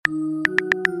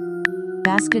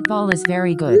Basketball is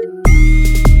very good.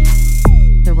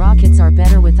 The Rockets are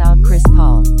better without Chris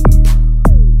Paul.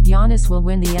 Giannis will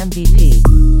win the MVP.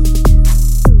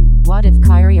 What if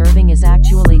Kyrie Irving is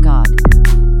actually God?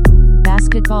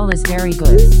 Basketball is very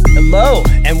good. Hello,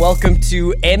 and welcome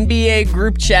to NBA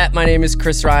Group Chat. My name is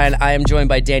Chris Ryan. I am joined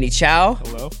by Danny Chau.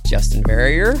 Hello. Justin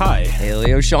Verrier. Hi.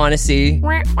 Haley O'Shaughnessy.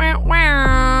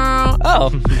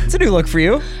 Oh, it's a new look for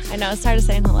you. I know, it's hard to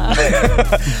saying hello.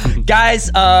 Guys,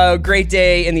 great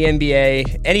day in the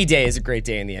NBA. Any day is a great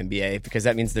day in the NBA because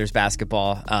that means there's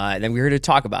basketball. And then we're here to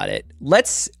talk about it. We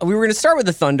were going to start with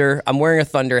the Thunder. I'm wearing a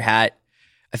Thunder hat.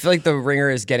 I feel like the Ringer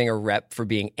is getting a rep for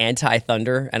being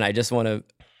anti-Thunder, and I just want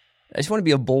to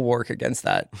be a bulwark against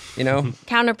that, you know?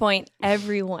 Counterpoint,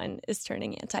 everyone is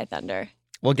turning anti-Thunder.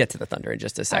 We'll get to the Thunder in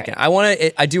just a second.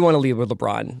 Right. I do want to lead with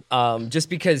LeBron, just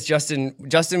because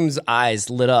Justin's eyes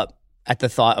lit up at the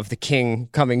thought of the King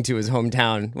coming to his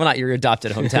hometown. Well, not your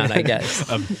adopted hometown, I guess.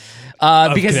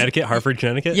 Because Connecticut, Hartford,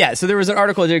 Connecticut? Yeah, so there was an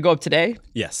article. Did it go up today?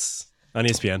 Yes, on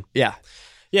ESPN. Yeah.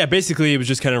 Yeah, basically it was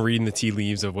just kind of reading the tea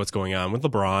leaves of what's going on with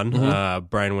LeBron,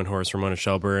 Brian Windhorst, Ramona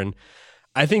Shelburne.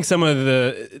 I think some of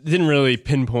didn't really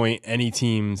pinpoint any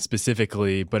team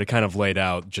specifically, but it kind of laid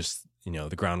out just,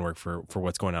 the groundwork for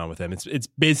what's going on with him. It's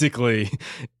basically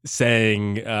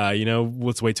saying,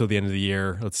 let's wait till the end of the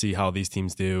year. Let's see how these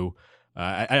teams do.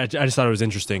 I just thought it was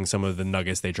interesting, some of the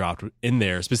nuggets they dropped in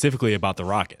there, specifically about the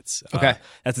Rockets. Okay.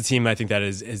 That's a team I think that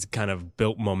is kind of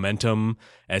built momentum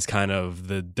as kind of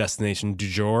the destination du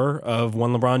jour of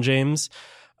one LeBron James.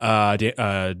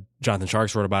 Jonathan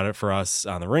Sharks wrote about it for us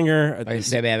on The Ringer.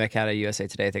 Sam Amick had a USA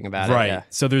Today thing about it. Right. Yeah.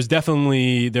 So there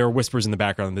are whispers in the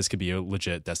background that this could be a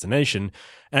legit destination.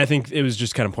 And I think it was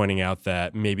just kind of pointing out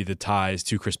that maybe the ties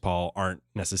to Chris Paul aren't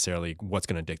necessarily what's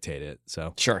going to dictate it.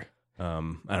 So sure. I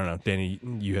don't know. Danny,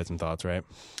 you had some thoughts, right?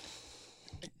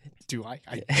 Do I?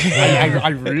 I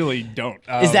really don't.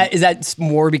 Is that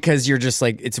more because you're just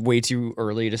like, it's way too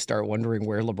early to start wondering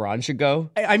where LeBron should go?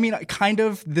 I mean, kind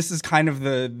of. This is kind of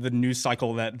the news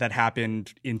cycle that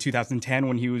happened in 2010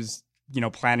 when he was,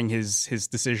 planning his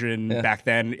decision back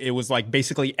then. It was like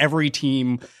basically every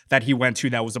team that he went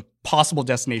to that was a possible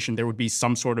destination, there would be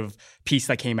some sort of piece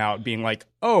that came out being like,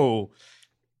 oh,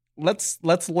 let's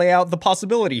lay out the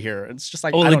possibility here. It's just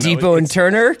like Oladipo and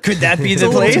Turner. Could that be the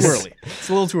place? Too early. It's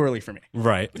a little too early for me.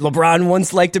 Right. LeBron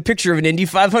once liked a picture of an Indy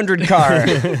 500 car.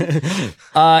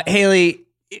 Haley,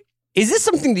 is this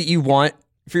something that you want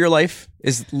for your life?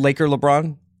 Is Laker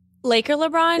LeBron? Laker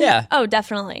LeBron? Yeah. Oh,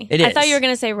 definitely. It is. I thought you were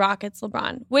going to say Rockets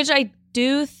LeBron, which I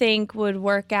do think would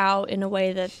work out in a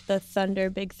way that the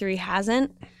Thunder Big Three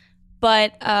hasn't.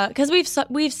 But because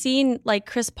we've seen like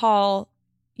Chris Paul,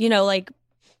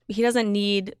 he doesn't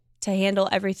need to handle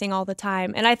everything all the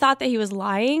time. And I thought that he was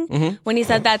lying when he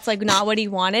said that's like not what he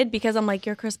wanted, because I'm like,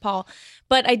 you're Chris Paul.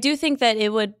 But I do think that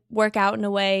it would work out in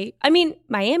a way. I mean,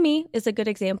 Miami is a good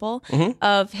example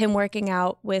of him working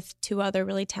out with two other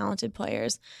really talented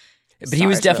players. But he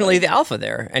was definitely the alpha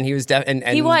there. And he was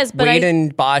he was, but Wade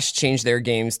and Bosh changed their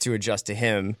games to adjust to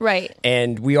him. Right.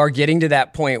 And we are getting to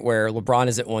that point where LeBron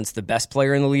is at once the best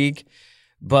player in the league.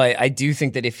 But I do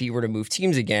think that if he were to move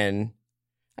teams again,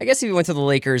 I guess if he went to the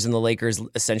Lakers and the Lakers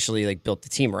essentially like built the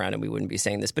team around him, we wouldn't be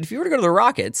saying this. But if he were to go to the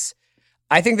Rockets,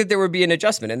 I think that there would be an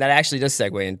adjustment. And that actually does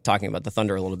segue in talking about the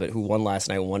Thunder a little bit, who won last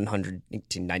night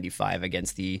 100-95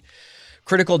 against the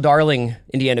critical darling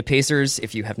Indiana Pacers.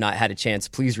 If you have not had a chance,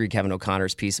 please read Kevin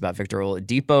O'Connor's piece about Victor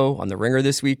Oladipo on The Ringer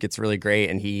this week. It's really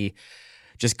great. And he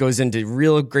just goes into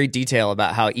real great detail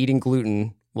about how eating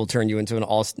gluten will turn you into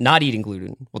not eating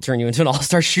gluten will turn you into an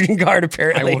all-star shooting guard,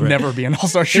 apparently. I will never be an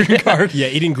all-star shooting guard. Yeah,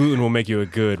 eating gluten will make you a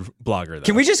good blogger, though.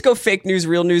 Can we just go fake news,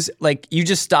 real news? Like, you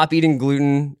just stop eating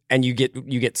gluten and you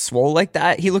get swole like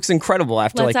that? He looks incredible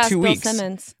after Let's like ask 2 Bill weeks.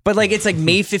 Simmons. But like, it's like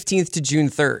May 15th to June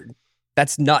 3rd.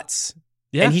 That's nuts.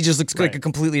 Yeah. And he just looks like a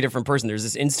completely different person. There's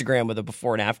this Instagram with a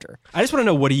before and after. I just want to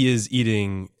know what he is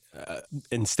eating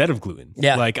instead of gluten.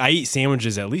 Yeah. Like, I eat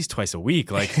sandwiches at least twice a week.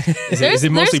 Like, is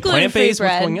it mostly plant-based?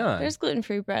 What's going on? There's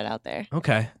gluten-free bread out there.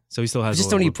 Okay. So he still has just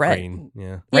a don't little eat bread. grain.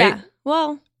 Yeah. Right? Yeah.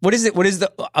 Well, What is it? What is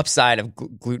the upside of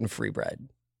gluten-free bread?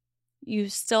 you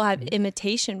still have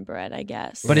imitation bread, I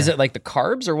guess. But is it like the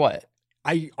carbs or what?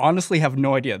 I honestly have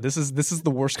no idea. This is the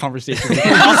worst conversation we could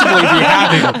possibly be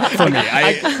having for me.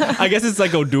 I guess it's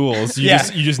like O'Doul's. You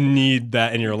just need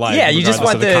that in your life. Yeah, you just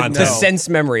want regardless the of sense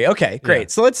memory. Okay, great. Yeah.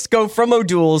 So let's go from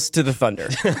O'Doul's to the Thunder.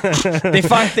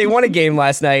 They won a game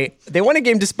last night. They won a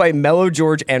game despite Melo,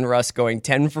 George, and Russ going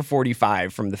 10 for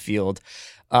 45 from the field.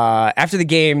 After the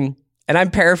game, and I'm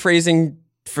paraphrasing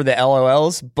for the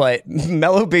LOLs, but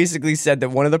Melo basically said that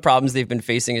one of the problems they've been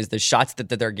facing is the shots that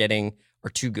they're getting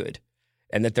are too good.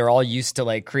 and that they're all used to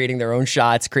like creating their own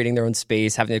shots, creating their own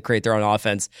space, having to create their own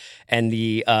offense. And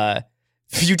the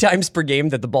few times per game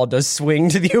that the ball does swing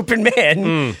to the open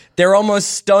man, they're almost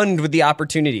stunned with the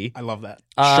opportunity. I love that.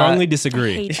 Strongly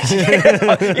disagree.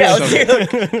 Yeah, let's take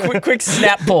a quick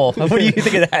snap poll. What do you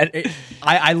think of that?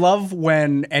 I love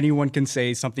when anyone can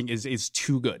say something is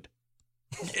too good.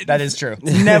 That is true.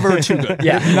 It's never too good.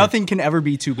 Yeah. Nothing can ever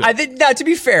be too good. I think, now, to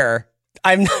be fair,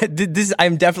 I'm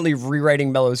definitely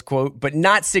rewriting Melo's quote, but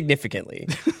not significantly.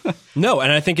 No,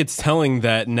 and I think it's telling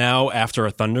that now after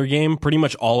a Thunder game, pretty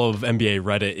much all of NBA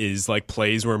Reddit is like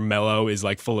plays where Melo is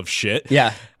like full of shit.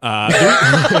 Yeah.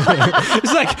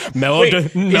 It's like Melo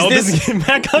doesn't get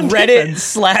back on Reddit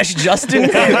defense. / Justin.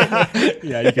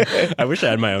 Yeah, you can, I wish I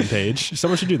had my own page.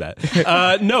 Someone should do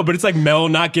that. No, but it's like Melo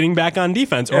not getting back on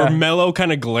defense, or Melo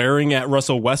kind of glaring at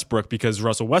Russell Westbrook because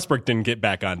Russell Westbrook didn't get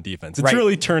back on defense. It's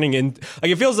really turning in.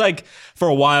 Like, it feels like for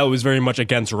a while it was very much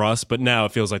against Russ, but now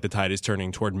it feels like the tide is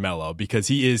turning toward Melo because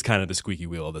he is kind of the squeaky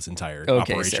wheel of this entire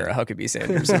operation. Sarah Huckabee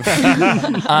Sanders.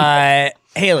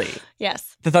 Haley.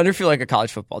 Yes. The Thunder feel like a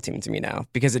college football team to me now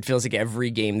because it feels like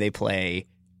every game they play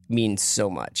means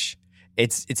so much.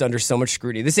 It's under so much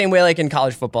scrutiny. The same way like in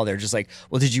college football, they're just like,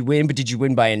 well, did you win? But did you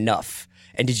win by enough?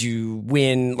 And did you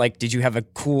win? Like, did you have a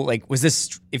cool, like, was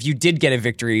this, if you did get a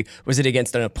victory, was it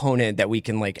against an opponent that we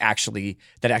can like actually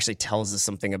tells us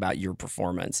something about your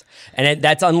performance? And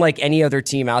that's unlike any other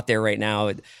team out there right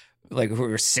now. Like who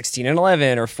are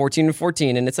 16-11 or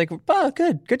 14-14, and it's like, oh,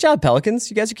 good job, Pelicans.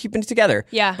 You guys are keeping it together.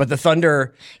 Yeah. But the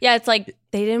Thunder, Yeah, it's like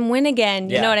they didn't win again.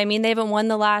 You Yeah. know what I mean? They haven't won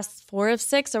the last 4 of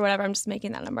 6 or whatever. I'm just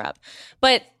making that number up.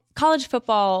 But college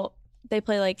football, they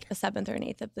play like a 7th or an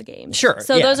 8th of the games. Sure,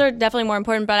 So yeah. those are definitely more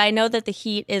important, but I know that the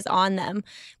heat is on them.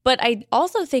 But I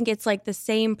also think it's like the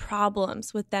same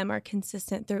problems with them are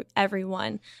consistent through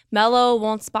everyone. Melo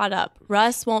won't spot up.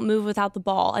 Russ won't move without the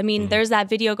ball. I mean, there's that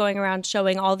video going around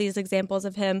showing all these examples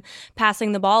of him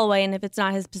passing the ball away, and if it's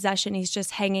not his possession, he's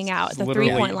just hanging out at the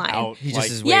Literally 3-point line. out, He just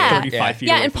like, is 35 feet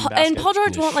away and from the basket. Paul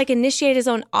George won't like initiate his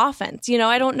own offense. You know,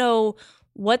 I don't know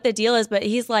what the deal is, but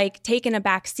he's like taken a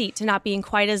back seat to not being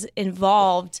quite as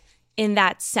involved in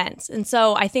that sense. And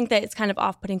so I think that it's kind of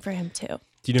off-putting for him too.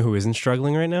 Do you know who isn't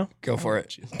struggling right now? go for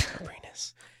it.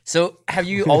 Arenas. So have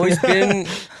you always been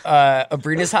a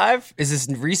Brenus Hive? Is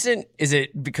this recent? Is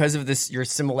it because of your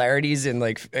similarities in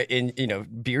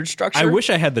beard structure? I wish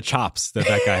I had the chops that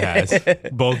guy has,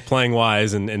 both playing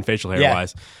wise and facial hair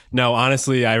wise. No,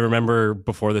 honestly, I remember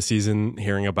before the season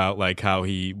hearing about like how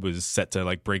he was set to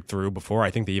like break through before.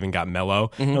 I think they even got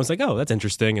Melo. And I was like, oh, that's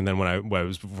interesting. And then when I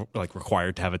was like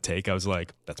required to have a take, I was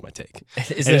like, that's my take.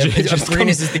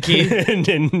 Brenus is the key?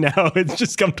 and now it's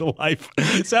just come to life.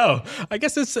 So I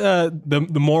guess it's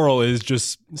the moral is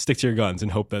just stick to your guns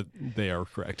and hope that they are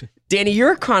correct. Danny,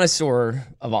 you're a connoisseur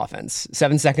of offense.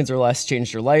 7 seconds or less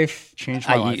changed your life. Changed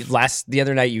my life. The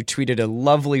other night, you tweeted a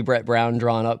lovely Brett Brown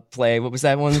drawn up play. What was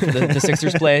that one? The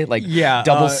Sixers play? Like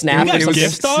double snap or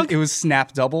something? It was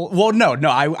snap double. Well, no.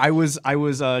 I was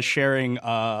sharing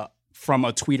from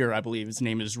a tweeter, I believe. His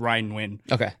name is Ryan Nguyen.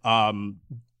 Okay.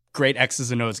 Great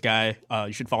X's and O's guy.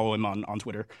 You should follow him on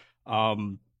Twitter.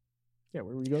 Where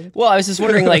were we going? Well, I was just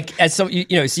wondering, like, as some,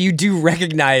 so you do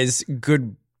recognize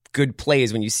good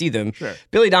plays when you see them. Sure.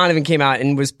 Billy Donovan came out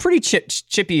and was pretty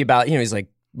chippy about, he's like,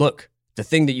 look, the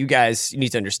thing that you guys need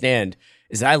to understand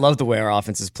is that I love the way our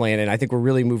offense is playing, and I think we're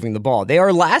really moving the ball. They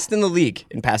are last in the league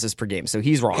in passes per game, so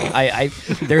he's wrong.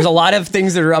 There's a lot of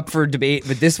things that are up for debate,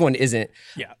 but this one isn't.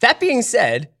 Yeah. That being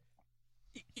said,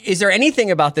 is there anything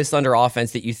about this Thunder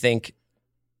offense that you think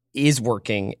is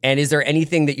working? And is there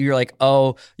anything that you're like,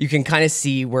 oh, you can kind of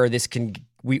see where this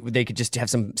they could just have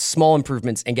some small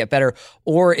improvements and get better?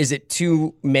 Or is it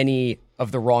too many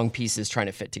of the wrong pieces trying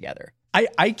to fit together?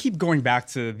 I keep going back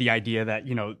to the idea that,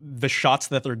 the shots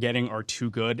that they're getting are too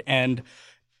good. And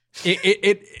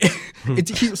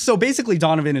so basically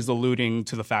Donovan is alluding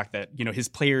to the fact that, his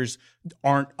players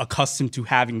aren't accustomed to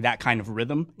having that kind of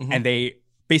rhythm, and they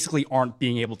basically aren't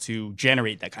being able to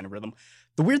generate that kind of rhythm.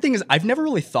 The weird thing is I've never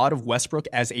really thought of Westbrook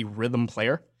as a rhythm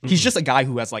player. He's just a guy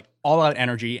who has like all out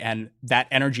energy, and that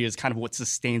energy is kind of what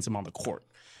sustains him on the court.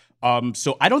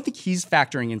 So I don't think he's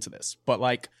factoring into this, but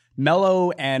like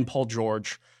Melo and Paul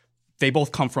George, they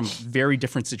both come from very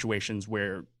different situations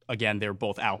where, again, they're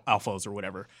both alphas or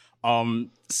whatever.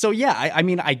 So yeah,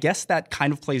 I guess that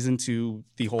kind of plays into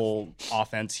the whole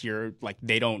offense here. Like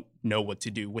they don't know what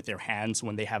to do with their hands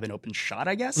when they have an open shot,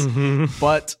 I guess.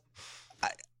 But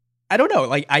I don't know.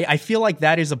 Like I feel like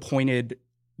that is a pointed,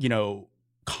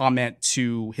 comment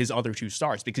to his other two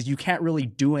stars, because you can't really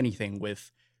do anything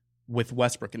with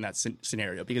Westbrook in that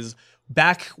scenario, because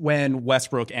back when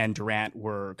Westbrook and Durant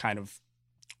were kind of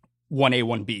 1A,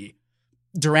 1B.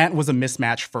 Durant was a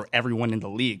mismatch for everyone in the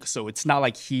league, so it's not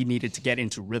like he needed to get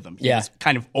into rhythm. He was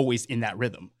kind of always in that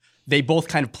rhythm. They both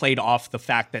kind of played off the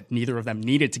fact that neither of them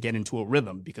needed to get into a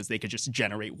rhythm because they could just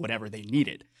generate whatever they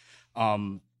needed.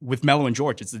 With Melo and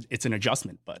George, it's an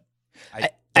adjustment, but I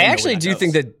actually do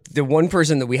think that the one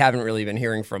person that we haven't really been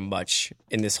hearing from much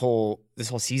in this whole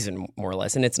season, more or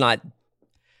less, and it's not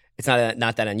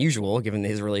that unusual given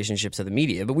his relationships to the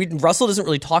media, but Russell doesn't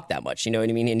really talk that much, you know what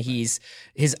I mean? And his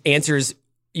answers,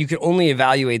 you can only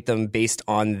evaluate them based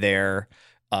on their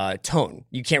tone.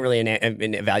 You can't really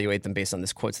evaluate them based on the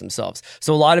quotes themselves.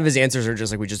 So a lot of his answers are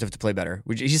just like, we just have to play better.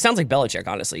 He sounds like Belichick,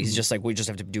 honestly. He's just like, we just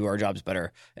have to do our jobs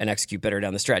better and execute better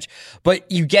down the stretch. But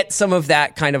you get some of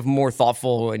that kind of more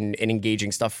thoughtful and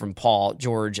engaging stuff from Paul,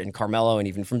 George, and Carmelo, and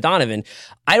even from Donovan.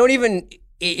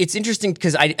 It's interesting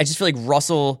because I just feel like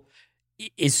Russell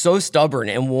is so stubborn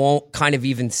and won't kind of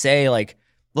even say like,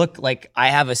 look, like I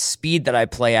have a speed that I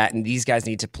play at and these guys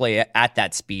need to play at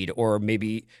that speed, or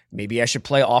maybe I should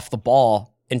play off the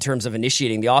ball in terms of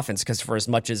initiating the offense, because for as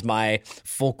much as my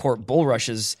full court bull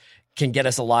rushes can get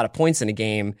us a lot of points in a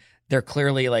game, they're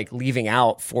clearly like leaving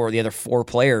out for the other four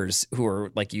players who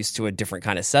are like used to a different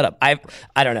kind of setup. I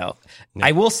don't know. No.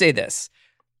 I will say this.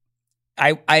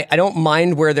 I don't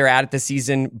mind where they're at the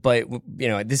season, but you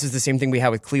know, this is the same thing we had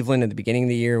with Cleveland at the beginning of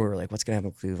the year. We were like, what's going to happen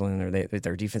with Cleveland? Or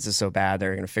their defense is so bad,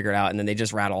 they're going to figure it out. And then they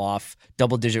just rattle off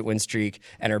double-digit win streak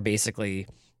and are basically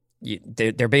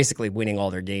they're basically winning all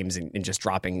their games and just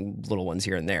dropping little ones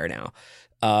here and there now.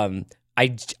 I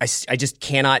just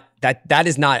cannot. That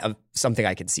is not something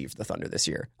I can see for the Thunder this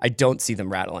year. I don't see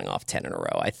them rattling off 10 in a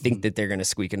row. I think that they're going to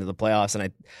squeak into the playoffs,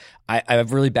 and I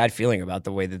have a really bad feeling about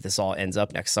the way that this all ends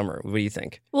up next summer. What do you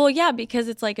think? Well, yeah, because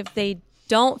it's like if they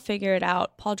don't figure it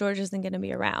out, Paul George isn't going to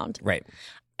be around. Right.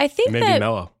 I think maybe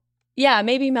Melo. Yeah,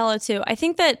 maybe Melo too. I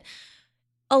think that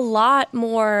a lot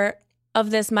more of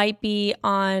this might be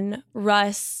on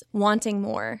Russ wanting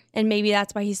more, and maybe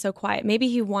that's why he's so quiet. Maybe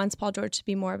he wants Paul George to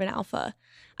be more of an alpha.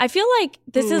 I feel like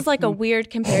this is like a weird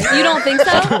comparison. You don't think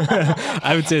so?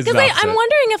 I would say it's because I'm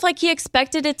wondering if like he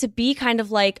expected it to be kind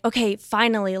of like, okay,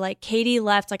 finally, like Katie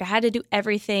left, like I had to do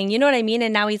everything. You know what I mean?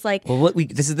 And now he's like, well,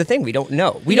 this is the thing. We don't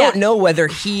know. We don't know whether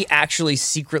he actually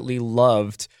secretly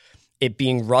loved it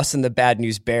being Russ and the Bad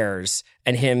News Bears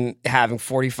and him having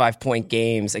 45-point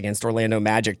games against Orlando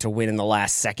Magic to win in the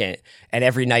last second. And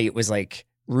every night it was like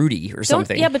Rudy or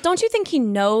something. Yeah, but don't you think he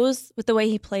knows with the way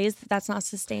he plays that that's not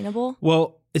sustainable?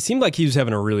 Well, it seemed like he was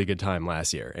having a really good time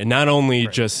last year. And not only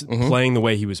just playing the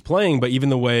way he was playing, but even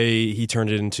the way he turned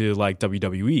it into like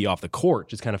WWE off the court,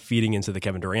 just kind of feeding into the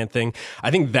Kevin Durant thing. I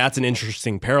think that's an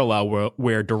interesting parallel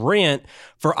where Durant,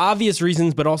 for obvious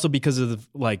reasons, but also because of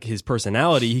like his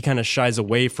personality, he kind of shies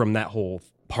away from that whole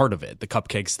part of it, the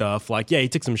cupcake stuff. Like, yeah, he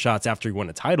took some shots after he won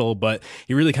a title, but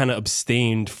he really kind of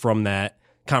abstained from that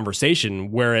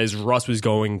conversation, whereas Russ was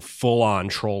going full on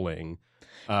trolling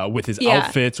with his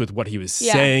outfits, with what he was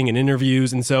saying in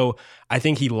interviews. And so I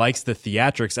think he likes the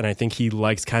theatrics, and I think he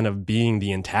likes kind of being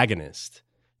the antagonist,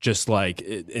 just like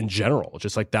in general,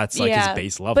 just like that's like his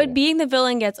base level. But being the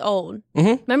villain gets old.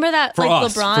 Remember that for like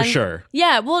us, LeBron? For sure.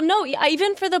 Yeah, well, no,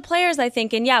 even for the players, I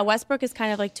think. And yeah, Westbrook is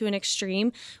kind of like to an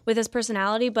extreme with his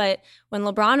personality. But when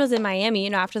LeBron was in Miami, you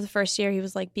know, after the first year, he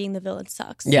was like, being the villain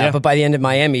sucks. Yeah, but by the end of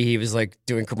Miami, he was like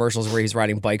doing commercials where he's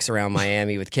riding bikes around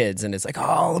Miami with kids. And it's like,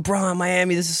 oh, LeBron,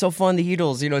 Miami, this is so fun. The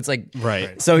Heatles, you know, it's like.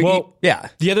 Right. So,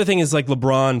 The other thing is like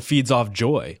LeBron feeds off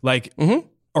joy. Like,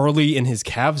 early in his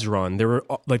Cavs run, there were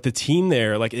like the team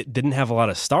there, like it didn't have a lot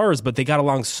of stars, but they got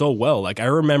along so well. Like I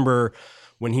remember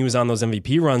when he was on those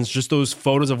MVP runs, just those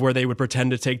photos of where they would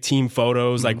pretend to take team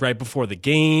photos, like right before the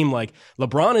game. Like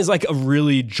LeBron is like a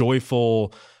really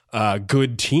joyful,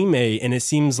 good teammate. And it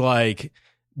seems like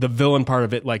the villain part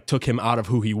of it like took him out of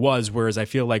who he was, whereas I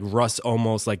feel like Russ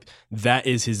almost like that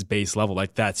is his base level,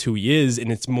 like that's who he is,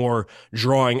 and it's more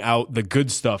drawing out the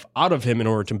good stuff out of him in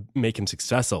order to make him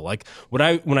successful. Like when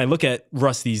I look at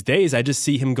Russ these days, I just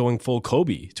see him going full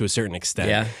Kobe to a certain extent.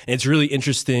 Yeah, and it's really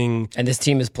interesting. And this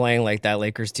team is playing like that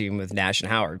Lakers team with Nash and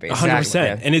Howard, basically. 100%.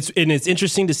 Yeah. And it's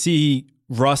interesting to see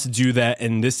Russ do that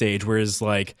in this age, whereas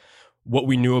like what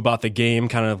we knew about the game,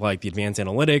 kind of like the advanced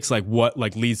analytics, like what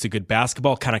like leads to good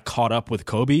basketball, kind of caught up with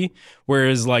Kobe.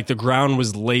 Whereas like the ground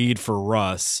was laid for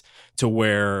Russ to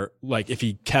where like if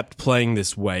he kept playing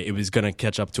this way, it was going to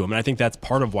catch up to him. And I think that's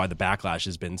part of why the backlash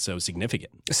has been so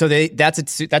significant. So that's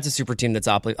a super team that's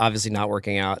obviously not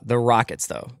working out. The Rockets,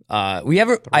 though, we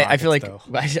haven't. I feel like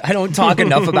I don't talk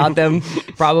enough about them.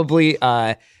 Probably.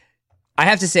 I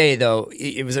have to say, though,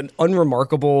 it was an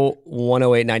unremarkable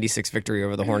 108-96 victory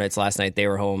over the Hornets last night. They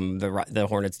were home. The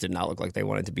Hornets did not look like they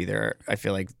wanted to be there. I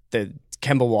feel like the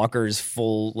Kemba Walker's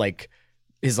full, like,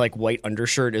 his like white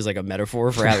undershirt is like a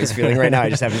metaphor for how he's feeling right now. I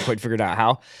just haven't quite figured out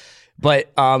how.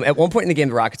 But at one point in the game,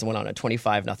 the Rockets went on a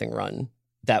 25-0 run.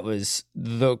 That was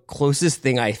the closest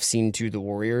thing I've seen to the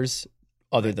Warriors,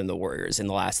 other than the Warriors, in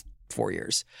the last 4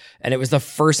 years. And it was the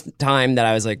first time that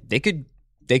I was like, they could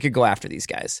go after these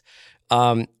guys.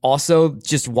 Also,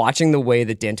 just watching the way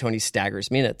that D'Antoni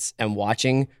staggers minutes and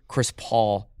watching Chris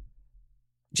Paul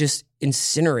just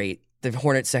incinerate the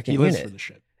Hornets' second unit. He lives for the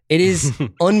shit. It is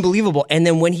unbelievable. And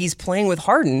then when he's playing with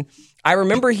Harden, I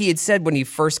remember he had said when he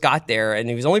first got there, and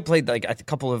he was only played like a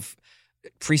couple of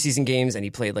preseason games, and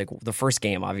he played like the first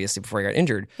game, obviously, before he got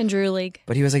injured. In Drew League.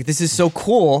 But he was like, this is so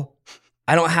cool.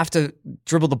 I don't have to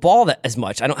dribble the ball as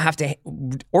much. I don't have to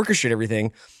orchestrate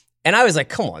everything. And I was like,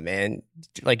 come on, man.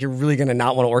 Like, you're really going to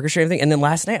not want to orchestrate everything? And then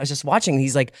last night, I was just watching, and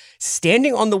he's like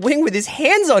standing on the wing with his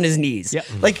hands on his knees. Yep.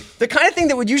 Like the kind of thing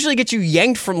that would usually get you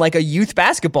yanked from like a youth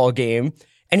basketball game.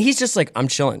 And he's just like, I'm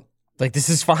chilling. Like, this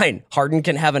is fine. Harden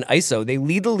can have an ISO. They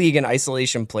lead the league in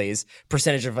isolation plays,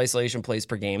 percentage of isolation plays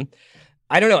per game.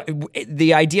 I don't know.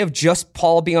 The idea of just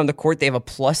Paul being on the court, they have a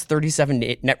plus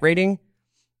 37 net rating.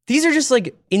 These are just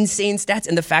like insane stats.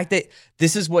 And the fact that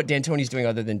this is what D'Antoni's doing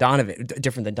other than Donovan,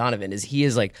 different than Donovan, is he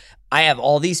is like, I have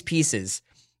all these pieces.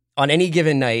 On any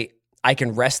given night, I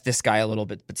can rest this guy a little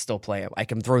bit, but still play him. I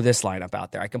can throw this lineup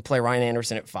out there. I can play Ryan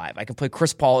Anderson at 5. I can play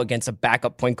Chris Paul against a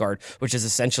backup point guard, which is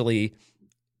essentially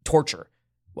torture.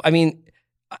 I mean,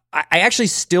 I actually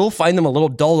still find them a little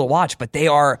dull to watch, but they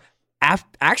are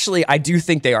actually, I do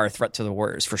think they are a threat to the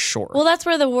Warriors for sure. Well, that's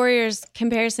where the Warriors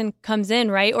comparison comes in,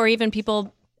 right? Or even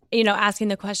people, asking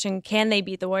the question, can they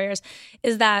beat the Warriors?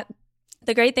 Is that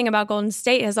the great thing about Golden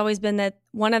State has always been that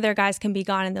one of their guys can be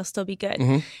gone and they'll still be good.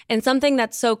 Mm-hmm. And something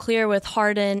that's so clear with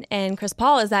Harden and Chris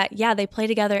Paul is that, yeah, they play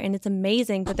together and it's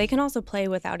amazing, but they can also play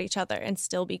without each other and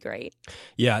still be great.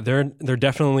 Yeah, they're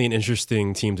definitely an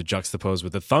interesting team to juxtapose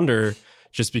with the Thunder,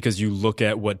 just because you look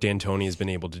at what D'Antoni has been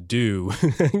able to do.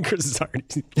 Chris is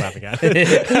already laughing at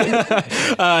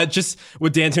it. Just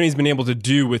what D'Antoni's been able to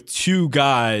do with two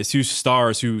guys, two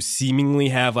stars who seemingly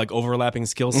have like overlapping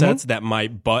skill sets that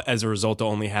might butt as a result of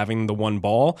only having the one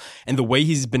ball. And the way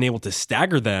he's been able to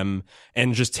stagger them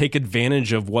and just take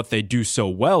advantage of what they do so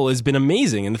well has been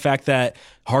amazing. And the fact that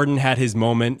Harden had his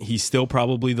moment, he's still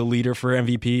probably the leader for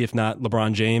MVP, if not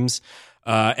LeBron James.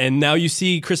 And now you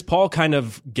see Chris Paul kind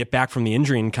of get back from the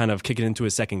injury and kind of kick it into a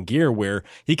second gear where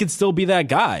he could still be that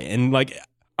guy. And like,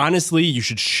 honestly, you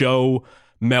should show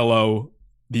Melo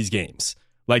these games.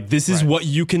 Like, this is what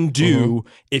you can do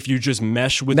if you just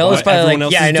mesh with Melo's what probably everyone like,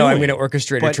 else yeah, is I know, doing. I'm going to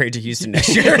orchestrate a trade to Houston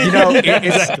next year.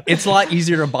 It's a lot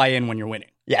easier to buy in when you're winning.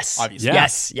 Yes. Obviously. Yeah.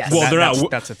 Yes. Well,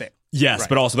 that's the thing. Yes, Right.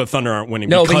 but also the Thunder aren't winning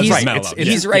No, because but he's of Melo.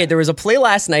 He's right. There was a play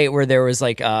last night where there was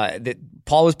like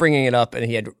Paul was bringing it up, and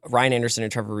he had Ryan Anderson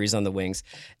and Trevor Ariza on the wings,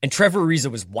 and Trevor Ariza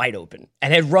was wide open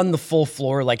and had run the full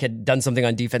floor, like had done something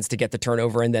on defense to get the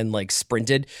turnover, and then like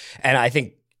sprinted. And I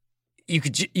think you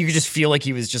could just feel like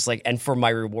he was just like, and for my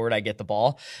reward, I get the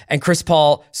ball. And Chris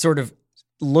Paul sort of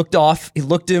looked off, he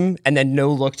looked him, and then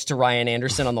looked to Ryan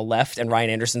Anderson on the left, and Ryan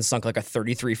Anderson sunk like a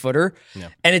 33-footer. Yeah.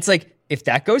 And it's like, if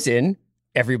that goes in,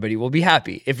 everybody will be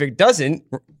happy. If it doesn't,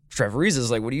 Trevor Ariza is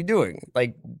like, what are you doing?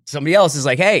 Like, somebody else is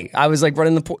like, hey, I was like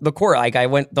running the court. Like, I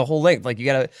went the whole length. Like, you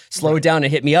got to slow it down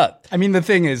and hit me up. I mean, the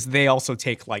thing is, they also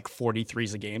take like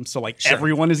 43s a game. So like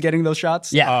everyone is getting those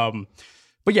shots. Yeah.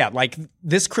 But yeah, like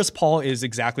this Chris Paul is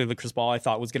exactly the Chris Paul I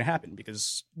thought was going to happen,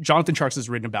 because Jonathan Tjarks has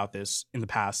written about this in the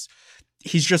past.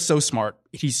 He's just so smart.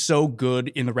 He's so good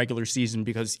in the regular season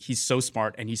because he's so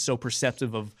smart and he's so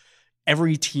perceptive of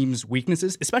every team's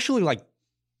weaknesses, especially like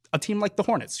a team like the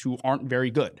Hornets, who aren't very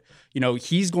good.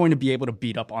 He's going to be able to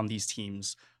beat up on these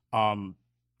teams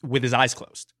with his eyes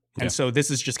closed. And so this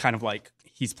is just kind of like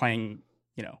he's playing,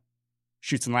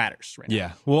 shoots and ladders right now.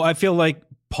 Yeah. Well, I feel like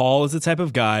Paul is the type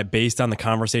of guy, based on the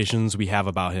conversations we have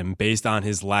about him, based on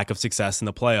his lack of success in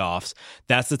the playoffs,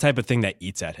 that's the type of thing that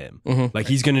eats at him. Mm-hmm. Like,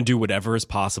 he's going to do whatever is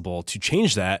possible to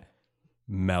change that.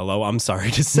 Melo, I'm sorry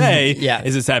to say,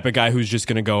 is the type of guy who's just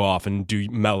going to go off and do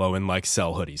Melo and like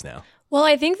sell hoodies now. Well,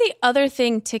 I think the other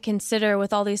thing to consider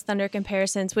with all these Thunder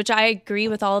comparisons, which I agree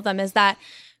with all of them, is that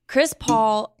Chris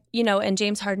Paul, and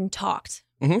James Harden talked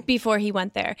before he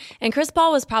went there. And Chris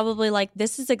Paul was probably like,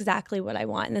 this is exactly what I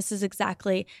want. And this is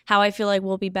exactly how I feel like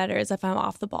we'll be better, is if I'm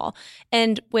off the ball.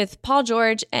 And with Paul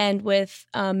George and with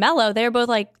Melo, they're both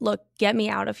like, look, get me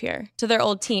out of here, to their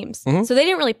old teams. Mm-hmm. So they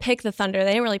didn't really pick the Thunder.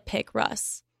 They didn't really pick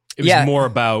Russ. It was more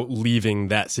about leaving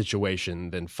that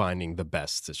situation than finding the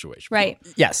best situation. Right.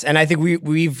 Yes, and I think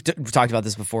we've talked about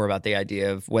this before about the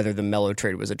idea of whether the Melo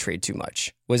trade was a trade too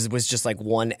much. Was just like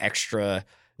one extra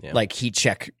like heat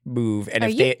check move. And Are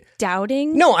if you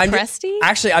doubting Presti?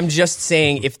 I'm just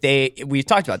saying we've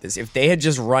talked about this. If they had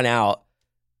just run out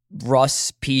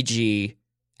Russ, PG,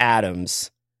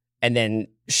 Adams, and then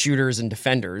shooters and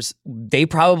defenders, they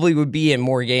probably would be in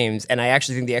more games. And I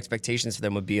actually think the expectations for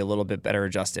them would be a little bit better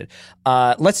adjusted.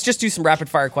 Let's just do some rapid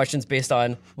fire questions based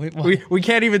on. We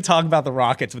can't even talk about the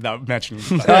Rockets without mentioning.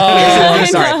 I'm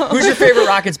sorry. Who's your favorite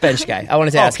Rockets bench guy? I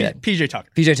wanted to ask that. PJ Tucker.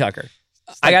 PJ Tucker.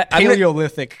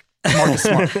 Paleolithic. Marcus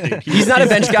Smart. Dude. He's not a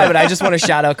bench guy, but I just want to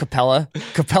shout out Capella.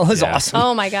 Capella's awesome.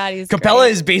 Oh my God, he's Capella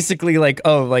great. is basically like,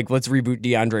 let's reboot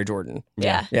DeAndre Jordan.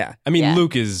 Yeah. I mean,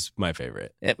 Luke is my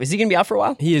favorite. Is he going to be out for a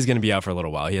while? He is going to be out for a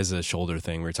little while. He has a shoulder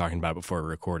thing we were talking about before we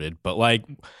recorded. But like,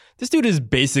 this dude is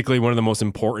basically one of the most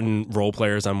important role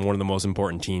players on one of the most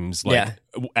important teams.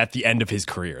 At the end of his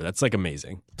career, that's like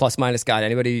amazing. Plus minus God.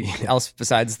 Anybody else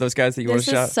besides those guys that you want to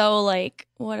shout? This is so like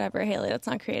whatever, Haley. That's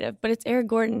not creative, but it's Eric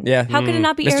Gordon. Yeah. How could it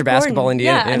not be Mr. Eric Basketball Gordon?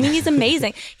 Indiana. Yeah, I mean he's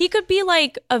amazing. He could be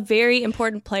like a very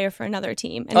important player for another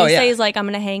team, and he says like I'm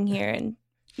going to hang here and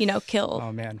kill.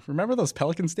 Oh man, remember those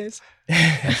Pelicans days?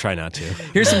 I try not to.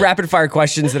 Here's some rapid fire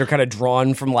questions that are kind of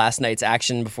drawn from last night's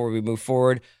action before we move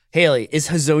forward. Haley, is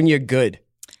Hezonja good?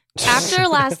 After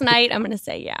last night, I'm going to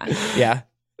say yeah. Yeah.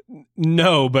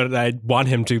 No, but I want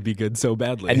him to be good so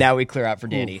badly. And now we clear out for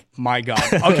Danny. My God.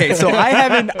 Okay, so I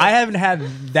haven't had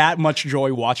that much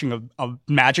joy watching a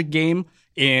Magic game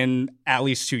in at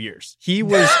least 2 years. He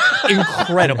was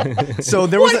incredible. So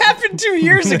there was what happened 2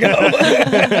 years ago?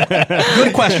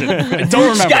 Good question. I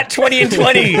don't remember. Got 20 and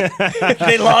 20.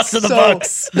 They lost to the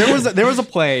Bucks. There was a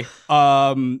play.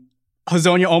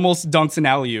 Hezonja almost dunks an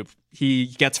alley-oop. He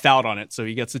gets fouled on it, so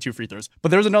he gets the 2 free throws.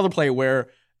 But there's another play where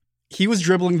he was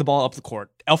dribbling the ball up the court.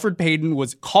 Elfrid Payton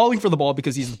was calling for the ball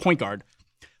because he's the point guard.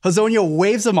 Hezonja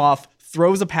waves him off,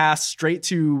 throws a pass straight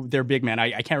to their big man.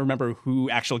 I can't remember who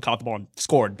actually caught the ball and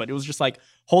scored, but it was just like,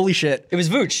 holy shit. It was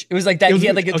Vooch. It was like that. He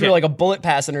had threw like a bullet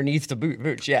pass underneath to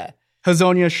Vooch. Yeah.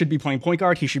 Hezonja should be playing point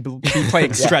guard. He should be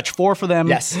playing stretch 4 for them.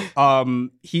 Yes.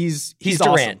 He's Durant.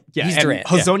 awesome. Yeah. He's and Durant.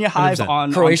 Hezonja Hive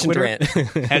on Croatian Twitter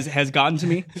Durant. has gotten to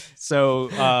me. So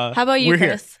how about you, we're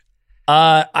Chris? Here.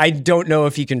 I don't know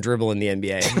if he can dribble in the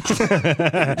NBA.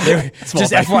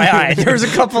 Just FYI, there's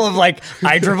a couple of like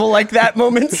I dribble like that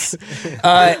moments.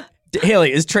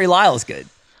 Haley, is Trey Lyles good?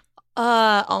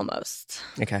 Almost.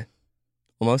 Okay.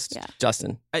 Almost? Yeah.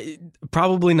 Justin?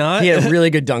 Probably not. He had a really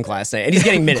good dunk last night, and he's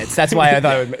getting minutes. That's why I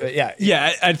thought it would, yeah.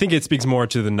 Yeah, I think it speaks more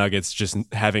to the Nuggets just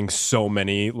having so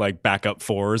many like backup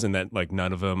 4s and that like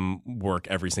none of them work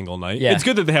every single night. Yeah. It's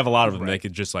good that they have a lot of them. They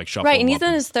could just like shuffle Right, and them he's up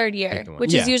in his 3rd year,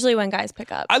 which Yeah. is usually when guys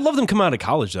pick up. I loved him coming out of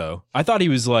college though. I thought he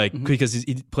was like because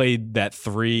he played that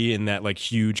 3 in that like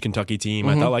huge Kentucky team.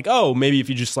 I thought like, oh, maybe if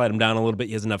you just slide him down a little bit,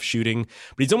 he has enough shooting.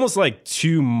 But he's almost like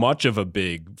too much of a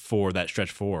big for that stretch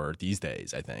 4 these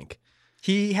days, I think.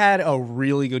 He had a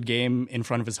really good game in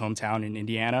front of his hometown in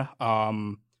Indiana.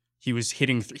 He was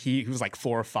hitting. He was like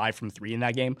 4 or 5 from 3 in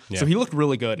that game, so he looked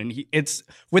really good. And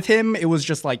with him, it was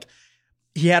just like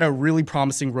he had a really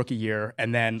promising rookie year,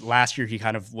 and then last year he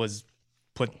kind of was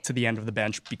put to the end of the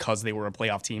bench because they were a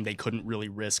playoff team. They couldn't really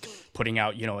risk putting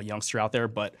out a youngster out there.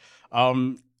 But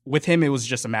with him, it was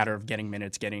just a matter of getting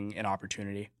minutes, getting an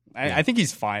opportunity. I think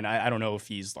he's fine. I don't know if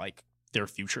he's like their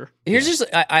future. Here's just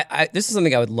this is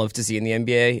something I would love to see in the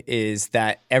NBA is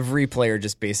that every player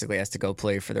just basically has to go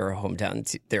play for their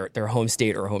hometown, their home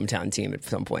state or hometown team at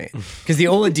some point. Because the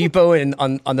Oladipo and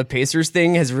on the Pacers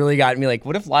thing has really gotten me like,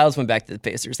 what if Lyles went back to the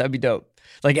Pacers? That'd be dope.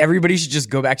 Like everybody should just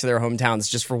go back to their hometowns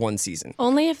just for one season.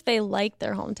 Only if they like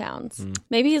their hometowns.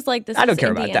 Maybe he's like this. I don't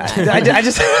care about that.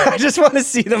 I just want to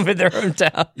see them in their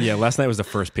hometown. Yeah, last night was the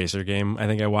first Pacer game I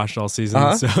think I watched all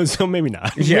season. So maybe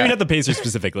not. Yeah. Maybe not the Pacers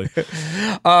specifically.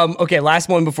 Okay, last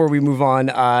one before we move on.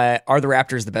 Are the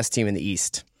Raptors the best team in the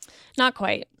East? Not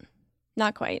quite.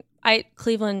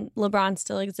 Cleveland, LeBron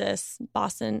still exists.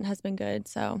 Boston has been good,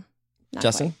 so not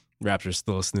Justin? quite. Raptors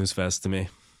still a snooze fest to me.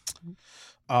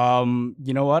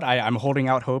 You know what? I'm holding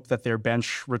out hope that their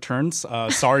bench returns.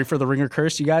 Sorry for the Ringer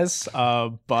curse, you guys.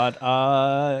 But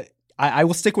I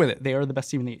will stick with it. They are the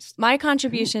best team in the East. My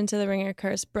contribution to the Ringer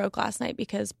curse broke last night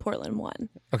because Portland won.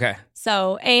 Okay.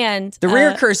 So, and the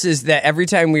Ringer curse is that every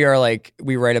time we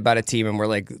write about a team and we're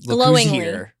like, look who's Glowingly.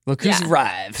 here. Look who's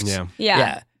arrived. Yeah.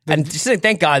 Yeah. And just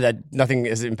thank God that nothing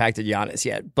has impacted Giannis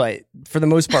yet. But for the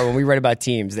most part, when we write about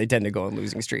teams, they tend to go on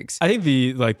losing streaks. I think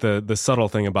the subtle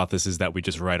thing about this is that we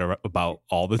just write about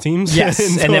all the teams. Yes,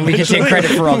 and then we can take credit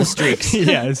for all the streaks.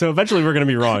 Yeah, so eventually we're going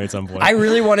to be wrong at some point. I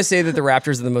really want to say that the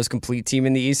Raptors are the most complete team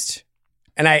in the East.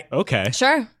 And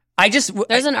Sure.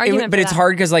 There's an argument but for it's that.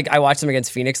 hard because I watched them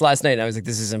against Phoenix last night, and I was like,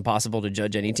 this is impossible to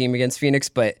judge any team against Phoenix.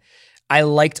 But I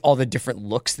liked all the different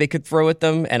looks they could throw at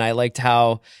them, and I liked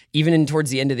how even towards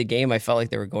the end of the game, I felt like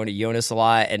they were going to Jonas a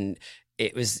lot, and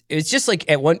it was just like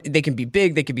they can be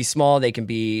big, they can be small, they can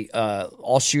be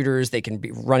all shooters, they can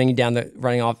be running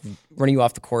you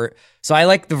off the court. So I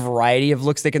like the variety of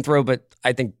looks they can throw, but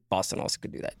I think Boston also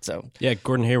could do that. So yeah,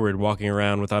 Gordon Hayward walking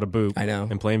around without a boot, I know,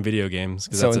 and playing video games.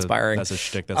 So inspiring. That's a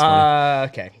shtick. That's funny.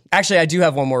 Okay, actually, I do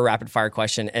have one more rapid fire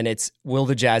question, and it's: will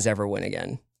the Jazz ever win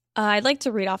again? I'd like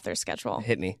to read off their schedule.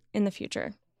 Hit me. In the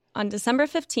future. On December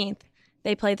 15th,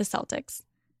 they play the Celtics.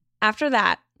 After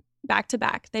that,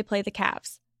 back-to-back, they play the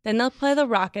Cavs. Then they'll play the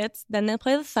Rockets. Then they'll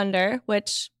play the Thunder,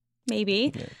 which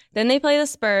maybe. Yeah. Then they play the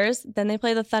Spurs. Then they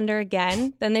play the Thunder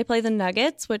again. Then they play the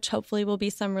Nuggets, which hopefully will be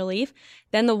some relief.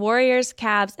 Then the Warriors,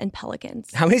 Cavs, and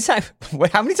Pelicans. How many times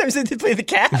did they play the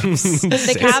Cavs?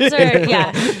 The Cavs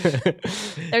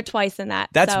are, they're twice in that.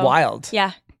 That's wild.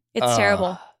 Yeah, it's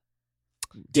terrible.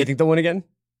 Do you think they'll win again?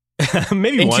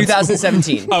 Maybe in once.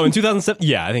 2017. Oh, in 2007?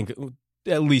 Yeah, I think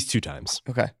at least 2 times.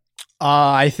 Okay.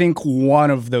 I think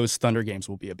one of those Thunder games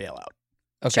will be a bailout.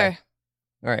 Okay. Sure.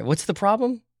 All right. What's the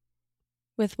problem?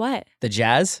 With what? The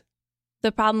Jazz?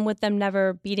 The problem with them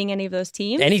never beating any of those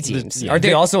teams? Any teams. Yeah. Aren't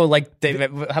they also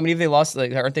how many have they lost?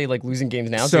 Aren't they losing games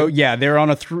now? So too? yeah, they're on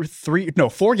a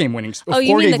 4-game winning streak. Oh,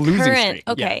 you mean the losing current? streak.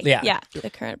 Okay. Yeah. The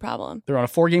current problem. They're on a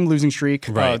 4-game losing streak.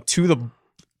 Right.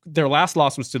 Their last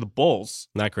loss was to the Bulls.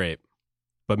 Not great.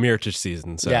 But Mirotic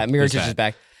season. So yeah, Mirotic is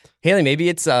back. Haley, maybe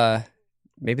it's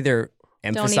maybe they're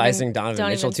emphasizing Donovan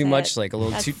Mitchell too much, like a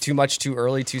little too much, too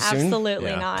early, too soon. Absolutely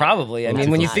not. Probably. I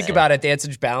mean, when you think about it, they had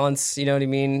such balance. You know what I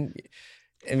mean?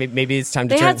 And maybe it's time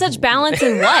to. They had such balance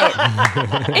in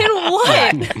what? In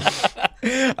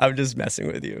what? I'm just messing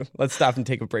with you. Let's stop and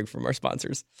take a break from our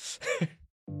sponsors.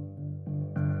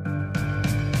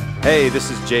 Hey, this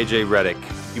is JJ Redick.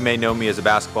 You may know me as a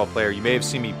basketball player. You may have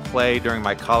seen me play during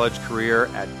my college career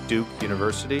at Duke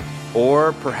University,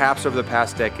 or perhaps over the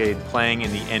past decade playing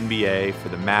in the NBA for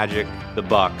the Magic, the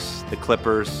Bucks, the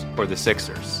Clippers, or the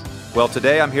Sixers. Well,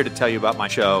 today I'm here to tell you about my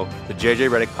show, the JJ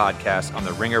Redick Podcast on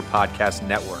the Ringer Podcast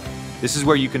Network. This is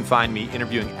where you can find me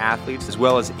interviewing athletes as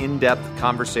well as in-depth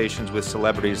conversations with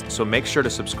celebrities. So make sure to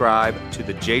subscribe to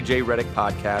the JJ Redick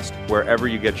Podcast wherever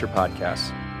you get your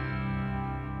podcasts.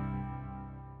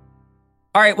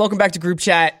 All right, welcome back to Group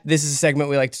Chat. This is a segment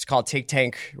we like to call Take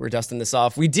Tank. We're dusting this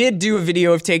off. We did do a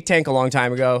video of Take Tank a long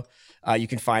time ago. You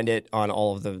can find it on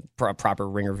all of the proper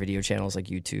Ringer video channels like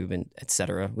YouTube and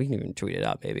etc. We can even tweet it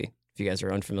out maybe if you guys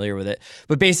are unfamiliar with it.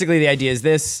 But basically the idea is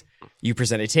this. You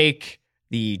present a take.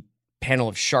 The panel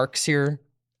of sharks here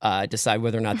decide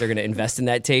whether or not they're going to invest in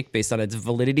that take based on its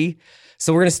validity.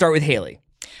 So we're going to start with Haley.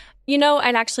 You know,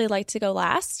 I'd actually like to go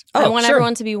last. Oh, I want sure.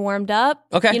 everyone to be warmed up.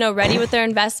 Okay. Ready with their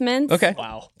investments. Okay.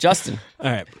 Wow. Justin.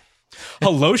 All right.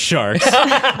 Hello, sharks.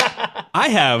 I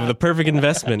have the perfect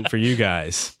investment for you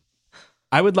guys.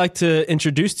 I would like to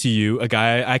introduce to you a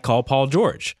guy I call Paul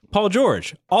George. Paul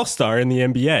George, all-star in the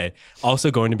NBA, also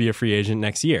going to be a free agent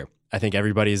next year. I think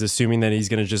everybody is assuming that he's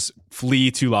going to just flee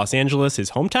to Los Angeles,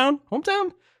 his hometown.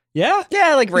 Yeah?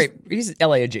 Yeah, he's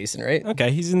LA adjacent, right?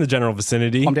 Okay, he's in the general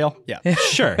vicinity. Palmdale? Yeah.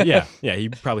 Sure, yeah. Yeah, he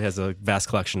probably has a vast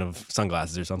collection of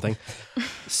sunglasses or something.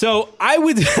 So I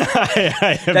would...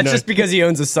 That's just because he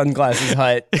owns a Sunglasses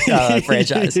Hut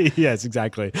franchise. Yes,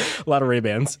 exactly. A lot of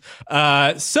Ray-Bans.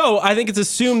 So I think it's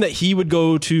assumed that he would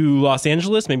go to Los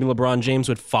Angeles. Maybe LeBron James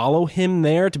would follow him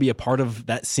there to be a part of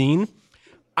that scene.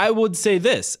 I would say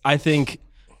this. I think...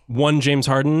 James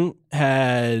Harden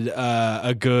had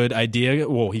a good idea.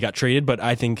 Well, he got traded, but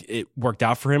I think it worked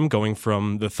out for him going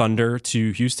from the Thunder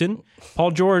to Houston.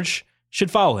 Paul George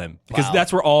should follow him because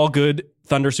that's where all good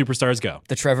Thunder superstars go.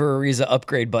 The Trevor Ariza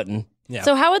upgrade button. Yeah.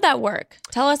 So how would that work?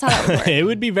 Tell us how that would work. It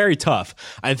would be very tough.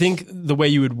 I think the way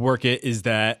you would work it is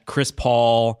that Chris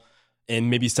Paul and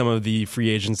maybe some of the free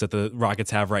agents that the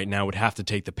Rockets have right now would have to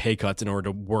take the pay cuts in order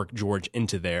to work George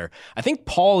into there. I think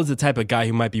Paul is the type of guy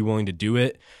who might be willing to do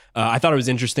it. I thought it was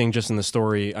interesting just in the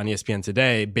story on ESPN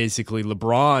today. Basically,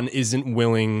 LeBron isn't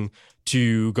willing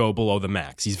to go below the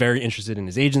max. He's very interested in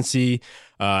his agency,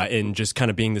 in just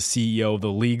kind of being the CEO of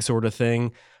the league sort of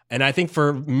thing. And I think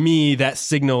for me, that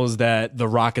signals that the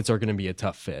Rockets are going to be a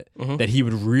tough fit, that he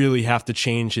would really have to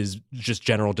change his just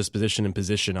general disposition and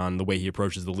position on the way he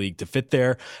approaches the league to fit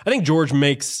there. I think George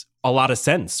makes a lot of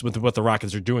sense with what the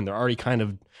Rockets are doing. They're already kind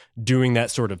of doing that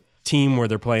sort of team where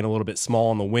they're playing a little bit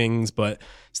small on the wings, but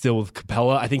still with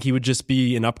Capella. I think he would just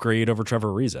be an upgrade over Trevor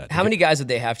Ariza. How many guys would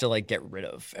they have to like get rid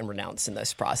of and renounce in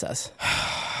this process?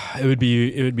 It would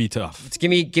be tough. Give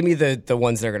me the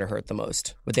ones that are going to hurt the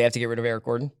most. Would they have to get rid of Eric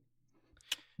Gordon?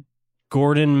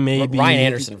 Gordon, maybe Ryan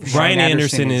Anderson. For sure. Ryan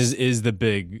Anderson is the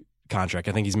big contract.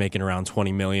 I think he's making around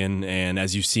 $20 million, and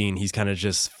as you've seen, he's kind of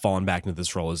just fallen back into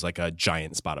this role as like a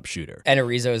giant spot up shooter. And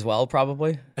Ariza as well,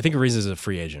 probably. I think Ariza is a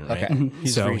free agent, right? Okay.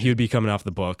 So he would be coming off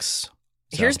the books.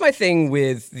 So. Here's my thing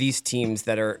with these teams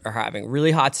that are having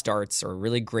really hot starts or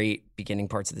really great beginning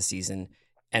parts of the season,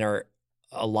 and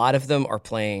a lot of them are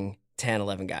playing 10,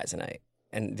 11 guys a night,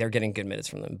 and they're getting good minutes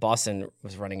from them. Boston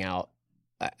was running out.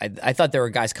 I thought there were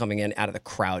guys coming in out of the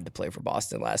crowd to play for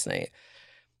Boston last night.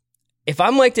 If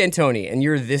I'm Mike D'Antoni and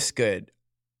you're this good,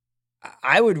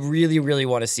 I would really, really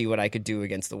want to see what I could do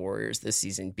against the Warriors this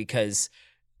season, because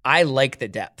I like the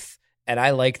depth and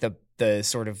I like the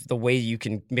sort of the way you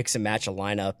can mix and match a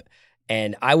lineup.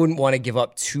 And I wouldn't want to give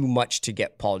up too much to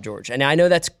get Paul George. And I know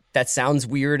that sounds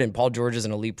weird, and Paul George is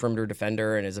an elite perimeter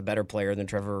defender and is a better player than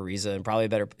Trevor Ariza, and probably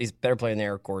he's a better player than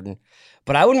Eric Gordon.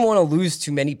 But I wouldn't want to lose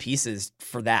too many pieces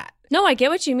for that. No, I get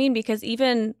what you mean, because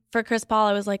even for Chris Paul,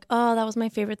 I was like, oh, that was my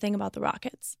favorite thing about the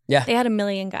Rockets. Yeah. They had 1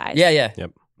 million guys. Yeah.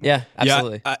 Yep. Yeah,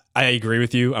 absolutely. Yeah, I agree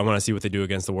with you. I want to see what they do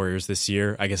against the Warriors this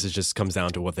year. I guess it just comes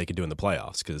down to what they could do in the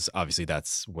playoffs, because obviously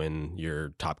that's when your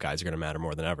top guys are going to matter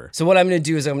more than ever. So what I'm going to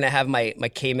do is I'm going to have my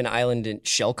Cayman Island and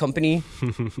shell company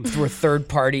through a third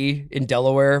party in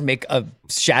Delaware make a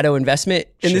shadow investment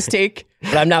in this take,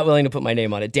 but I'm not willing to put my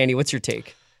name on it. Danny, what's your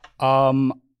take?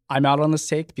 I'm out on this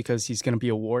take because he's going to be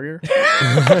a Warrior.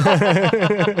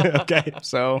 Okay.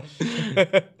 So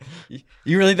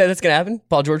You really think that's going to happen?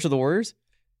 Paul George to the Warriors?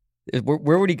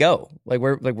 Where would he go?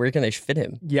 Where can they fit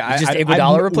him? yeah, Just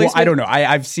Iguodala replacement? I don't know.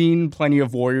 I've seen plenty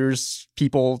of Warriors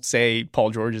people say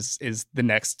Paul George is the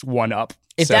next one up.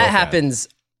 If So, that happens,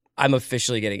 I'm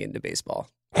officially getting into baseball.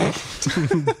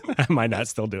 I might not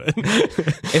still do it.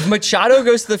 If Machado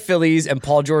goes to the Phillies and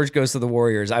Paul George goes to the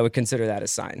Warriors, I would consider that a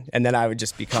sign, and then I would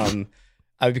just become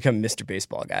Mr.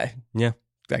 Baseball guy. Yeah.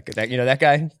 That you know that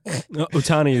guy.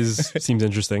 Otani seems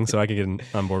interesting, so I could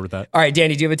get on board with that. All right,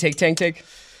 Danny, do you have a take?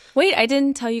 Wait, I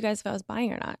didn't tell you guys if I was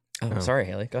buying or not. Oh, sorry,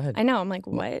 Haley. Go ahead. I know. I'm like,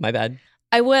 what? My bad.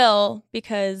 I will,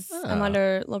 because I'm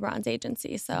under LeBron's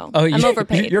agency, so Oh, I'm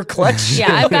overpaid. You're clutch.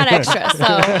 Yeah, I've got extra, so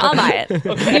I'll buy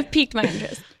it. You've piqued my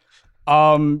interest.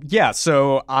 Yeah,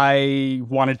 so I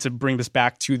wanted to bring this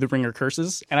back to the Ringer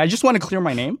curses, and I just want to clear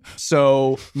my name.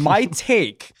 So my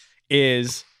take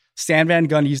is Stan Van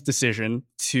Gundy's decision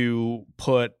to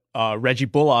put Reggie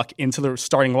Bullock into the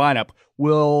starting lineup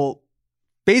will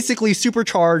basically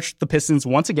supercharge the Pistons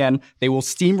once again. They will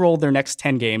steamroll their next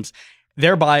 10 games,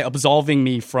 thereby absolving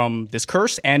me from this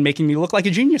curse and making me look like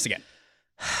a genius again.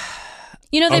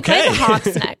 You know, they play the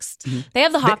Hawks next. They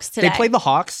have the Hawks today. They played the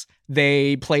Hawks.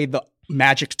 They played the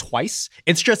Magic twice.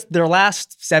 It's just their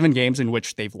last 7 games in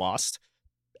which they've lost,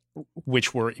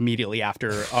 which were immediately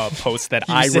after a post that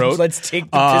I wrote. Let's take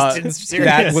the Pistons seriously.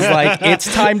 That was like,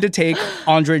 it's time to take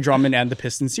Andre Drummond and the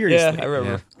Pistons seriously. Yeah, I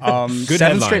remember. Good 7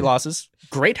 headline. straight losses.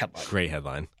 Great headline. Great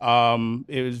headline.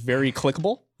 It was very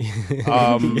clickable.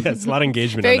 It's a lot of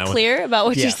engagement Very on that clear about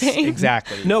what Yes, you're saying.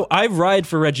 exactly. one. No, I ride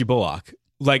for Reggie Bullock.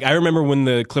 Like, I remember when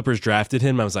the Clippers drafted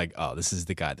him, I was like, oh, this is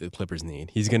the guy the Clippers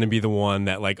need. He's going to be the one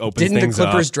that, like, opens Didn't the things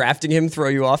Clippers up. drafting him throw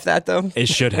you off that, though? It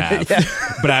should have.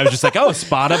 But I was just like, oh,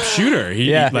 spot up shooter.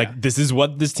 This is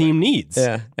what this team needs.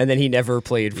 Yeah. And then he never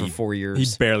played for 4 He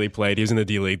years. barely played. He was in the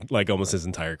D League like almost his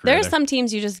entire career. There are some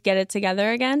teams you just get it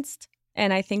together against,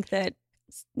 and I think that,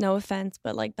 no offense,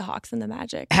 but like the Hawks and the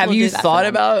Magic. Have will you do that for thought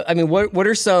them. about, I mean, what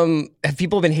are some, have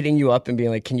people been hitting you up and being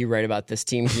like, can you write about this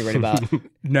team? Can you write about,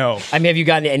 No. I mean, have you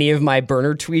gotten any of my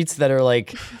burner tweets that are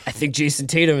like, I think Jason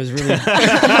Tatum is really,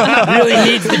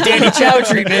 really needs the Danny Chau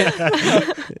treatment?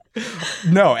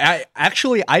 No,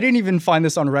 I didn't even find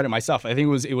this on Reddit myself. I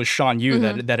think it was Sean Yu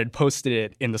that had posted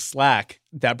it in the Slack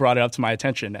that brought it up to my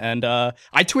attention, and I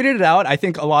tweeted it out. I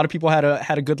think a lot of people had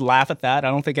a good laugh at that.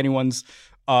 I don't think anyone's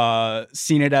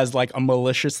seen it as like a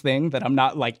malicious thing that I'm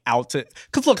not like out to.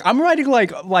 Because look, I'm writing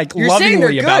like You're saying they're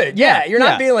lovingly good. about. Yeah, you're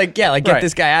not being like, get Right.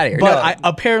 this guy out of here. But No.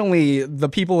 apparently, the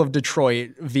people of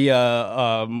Detroit,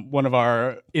 via one of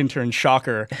our interns,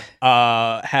 Shocker,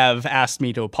 have asked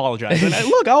me to apologize. And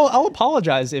look, I'll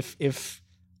apologize if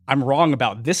I'm wrong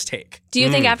about this take. Do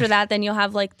you think after that, then you'll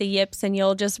have like the yips and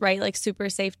you'll just write like super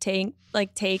safe takes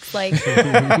like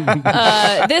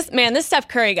this Steph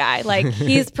Curry guy, like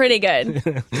he's pretty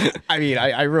good. I mean,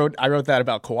 I wrote that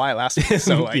about Kawhi last week.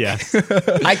 So like, Yes.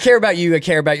 I care about you. I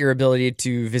care about your ability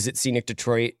to visit scenic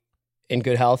Detroit in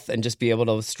good health and just be able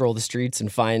to stroll the streets and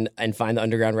find the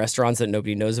underground restaurants that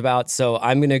nobody knows about. So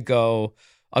I'll go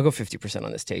 50%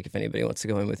 on this take if anybody wants to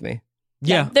go in with me.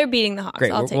 Yeah. They're beating the Hawks.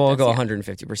 Great. I'll take We'll this, go yeah.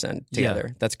 150% together.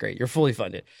 Yeah. That's great. You're fully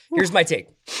funded. Here's my take.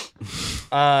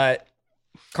 Karl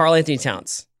Anthony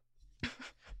Towns.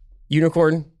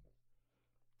 Unicorn.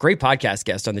 Great podcast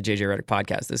guest on the JJ Redick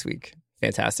podcast this week.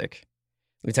 Fantastic.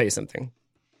 Let me tell you something.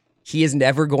 He is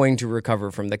never going to recover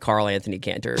from the Karl Anthony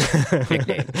Cantor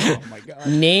nickname. oh my God.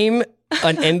 Name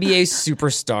an NBA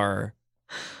superstar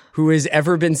who has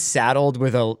ever been saddled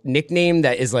with a nickname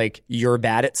that is like, you're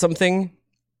bad at something,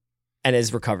 and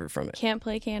has recovered from it. Can't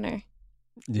play Cantor.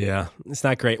 Yeah, it's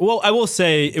not great. Well, I will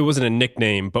say it wasn't a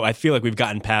nickname, but I feel like we've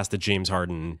gotten past the James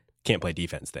Harden can't play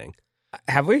defense thing.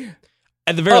 Have we?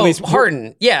 At the very least,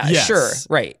 Harden. Yeah, yes. Sure.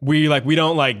 Right. We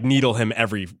don't like needle him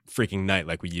every freaking night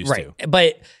like we used to.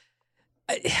 But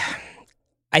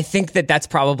I think that's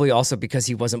probably also because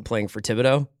he wasn't playing for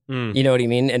Thibodeau. You know what I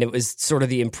mean? And it was sort of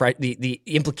the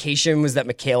implication was that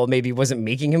McHale maybe wasn't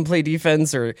making him play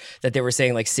defense, or that they were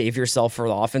saying like, save yourself for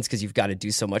the offense because you've got to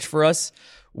do so much for us.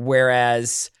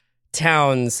 Whereas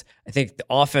Towns, I think the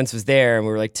offense was there and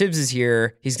we were like, Tibbs is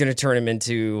here. He's going to turn him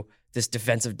into this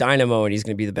defensive dynamo and he's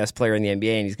going to be the best player in the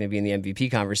NBA and he's going to be in the MVP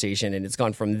conversation. And it's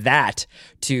gone from that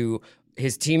to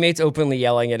his teammates openly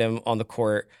yelling at him on the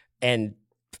court. And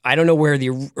I don't know where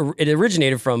it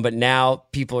originated from, but now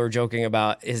people are joking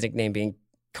about his nickname being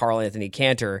Karl Anthony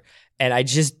Cantor. And I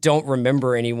just don't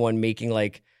remember anyone making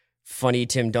like funny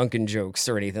Tim Duncan jokes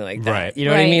or anything like that. Right. You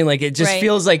know what I mean? Like it just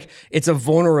feels like it's a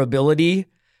vulnerability.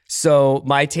 So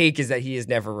my take is that he is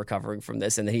never recovering from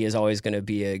this and that he is always going to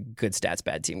be a good stats,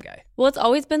 bad team guy. Well, it's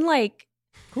always been like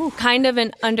kind of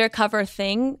an undercover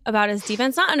thing about his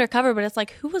defense. Not undercover, but it's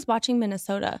like, who was watching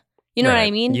Minnesota? You know what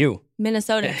I mean? You.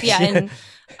 Minnesota. Yeah. And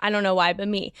I don't know why, but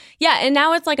me. Yeah. And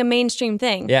now it's like a mainstream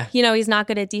thing. Yeah. You know, he's not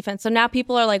good at defense. So now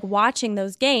people are like watching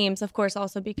those games, of course,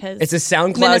 also because it's a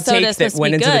SoundCloud take that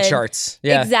went into the charts.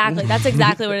 Yeah. Exactly. That's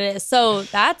exactly what it is. So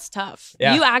that's tough.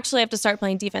 Yeah. You actually have to start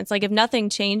playing defense. Like if nothing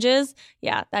changes,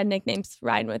 yeah, that nickname's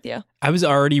riding with you. I was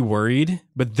already worried,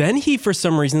 but then he, for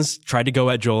some reasons, tried to go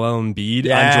at Joel Embiid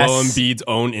on Joel Embiid's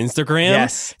own Instagram.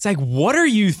 Yes. It's like, what are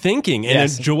you thinking? And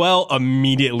then Joel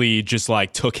immediately just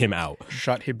like took him out.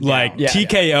 Shut him like down.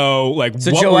 TKO. Like,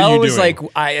 so what Joel were you was doing?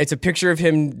 like, it's a picture of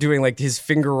him doing like his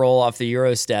finger roll off the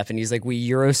Euro step, and he's like, we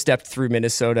Euro stepped through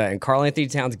Minnesota, and Karl Anthony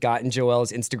Towns got in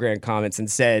Joel's Instagram comments and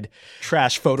said,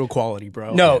 trash photo quality,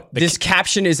 bro. no, this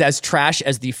caption is as trash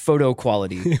as the photo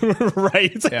quality.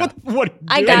 Right? It's like, what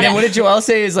I And got then it. what did Joel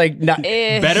say is like, not,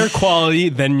 better quality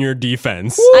than your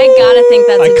defense. I gotta think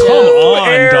that's a Come joke.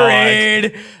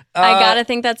 on, dog. I gotta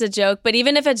think that's a joke. But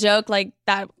even if a joke, like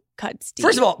that cuts deep.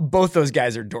 First of all, both those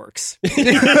guys are dorks.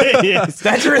 Yes.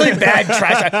 That's really bad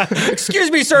trash.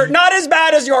 Excuse me, sir. Not as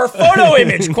bad as your photo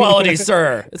image quality,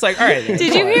 sir. It's like, all right.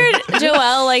 Did you hear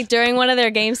Joel like during one of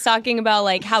their games talking about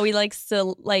like how he likes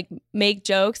to like make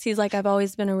jokes? He's like, I've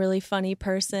always been a really funny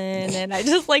person, and I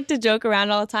just like to joke around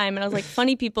all the time. And I was like,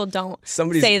 funny people don't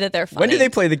say that they're funny. When do they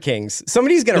play the Kings?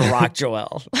 Somebody's gonna rock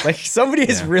Joel. Like somebody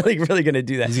is really, really gonna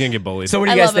do that. He's going to get bullied. So what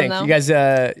do you I guys love him, think? though.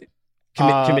 You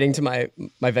guys committing to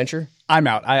my venture? I'm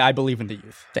out. I believe in the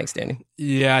youth. Thanks, Danny.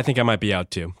 Yeah, I think I might be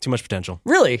out too. Too much potential.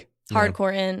 Really?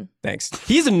 hardcore in? Thanks.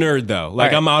 He's a nerd though.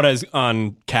 Like right. I'm out as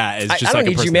on Cat as just I don't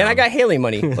like a need you, man. I personality. got Haley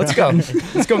money. Let's go.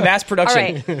 Let's go mass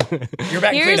production. All right. You're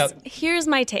back clean up. Here's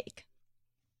my take.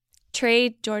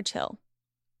 Trade George Hill.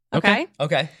 Okay?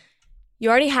 Okay. You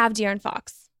already have De'Aaron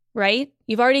Fox, right?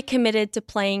 You've already committed to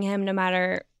playing him no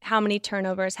matter how many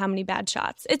turnovers, how many bad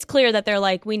shots. It's clear that they're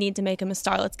like, we need to make him a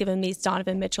star. Let's give him these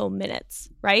Donovan Mitchell minutes,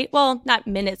 right? Well, not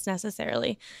minutes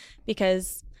necessarily,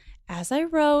 because as I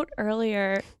wrote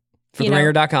earlier, For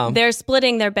TheRinger.com. they're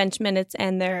splitting their bench minutes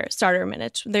and their starter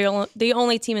minutes. They're the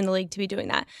only team in the league to be doing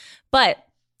that. But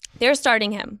they're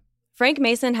starting him. Frank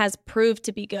Mason has proved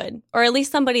to be good, or at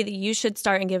least somebody that you should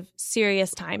start and give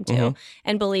serious time to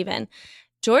and believe in.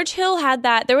 George Hill had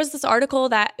that. There was this article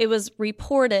that it was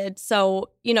reported,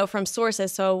 so, from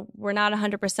sources, so we're not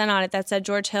 100% on it, that said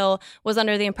George Hill was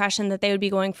under the impression that they would be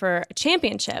going for a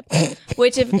championship,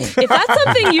 which if that's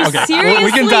something you seriously...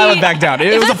 We can dial it back down.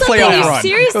 It was a playoff run.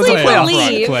 Seriously It was a playoff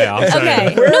believe... Playoffs.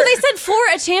 Okay. No, they said for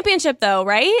a championship though,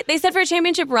 right? They said for a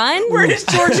championship run? Where does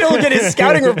George Hill get his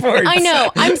scouting reports? I know.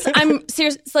 I'm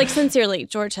serious, like sincerely,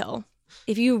 George Hill,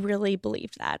 if you really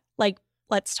believed that, like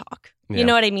let's talk. Yeah. You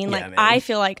know what I mean? Yeah, like, man. I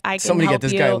feel like I can Somebody help get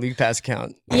this you. guy a league pass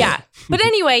account. Yeah. But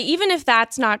anyway, even if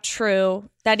that's not true,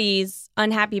 that he's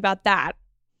unhappy about that,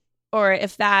 or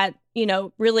if that,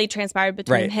 really transpired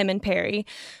between Right. him and Perry,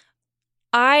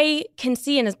 I can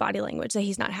see in his body language that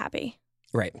he's not happy.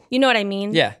 Right. You know what I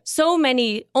mean? Yeah.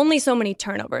 Only so many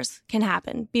turnovers can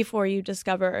happen before you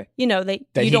discover, that That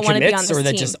you he don't want to be on commits, this or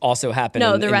that team. just also happened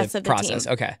No, in the rest of the process.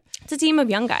 team. Okay. It's a team of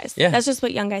young guys. Yeah. That's just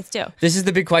what young guys do. This is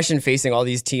the big question facing all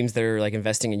these teams that are like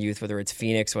investing in youth, whether it's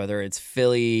Phoenix, whether it's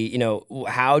Philly.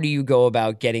 How do you go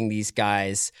about getting these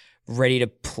guys ready to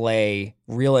play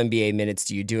real NBA minutes?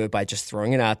 Do you do it by just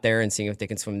throwing it out there and seeing if they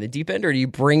can swim in the deep end? Or do you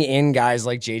bring in guys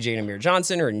like JJ and Amir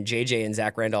Johnson, or JJ and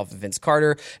Zach Randolph and Vince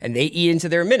Carter, and they eat into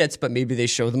their minutes, but maybe they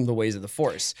show them the ways of the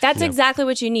force? That's exactly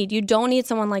what you need. You don't need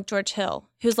someone like George Hill,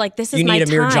 who's like, this is You my need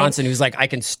Amir time. Johnson, who's like, I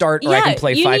can start or I can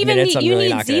play you 5 even minutes. Need, I'm you really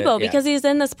need not Zebo gonna, because he's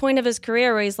in this point of his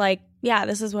career where he's like, yeah,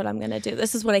 this is what I'm going to do.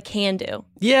 This is what I can do.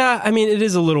 Yeah, I mean, it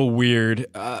is a little weird.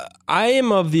 I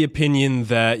am of the opinion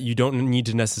that you don't need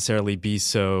to necessarily be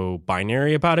so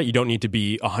binary about it. You don't need to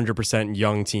be 100%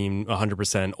 young team,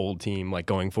 100% old team, like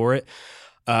going for it.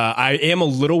 I am a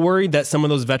little worried that some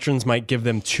of those veterans might give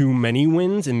them too many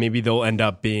wins, and maybe they'll end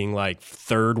up being like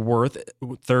third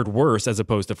worst as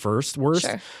opposed to first worst.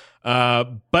 Sure.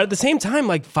 But at the same time,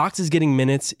 like Fox is getting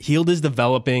minutes, Hield is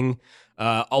developing.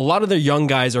 A lot of their young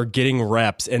guys are getting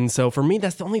reps. And so for me,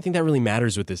 that's the only thing that really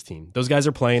matters with this team. Those guys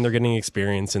are playing, they're getting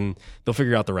experience, and they'll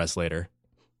figure out the rest later.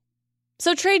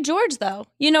 So trade George, though.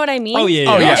 You know what I mean? Oh,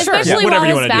 yeah. Sure. Especially Whatever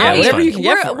you while want his to do. value. Whatever you can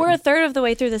get for him. We're a third of the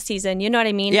way through the season. You know what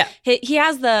I mean? Yeah. He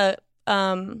has the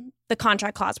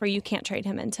contract clause where you can't trade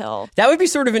him until... That would be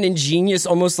sort of an ingenious,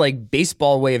 almost like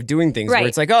baseball way of doing things, Right. where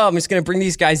it's like, oh, I'm just going to bring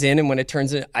these guys in, and when it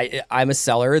turns in, I'm a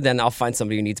seller, then I'll find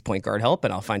somebody who needs point guard help,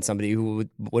 and I'll find somebody who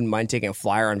wouldn't mind taking a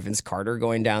flyer on Vince Carter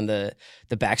going down the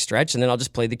back stretch, and then I'll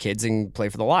just play the kids and play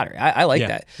for the lottery. I like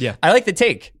that. Yeah. I like the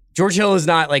take. George Hill is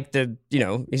not like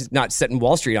he's not setting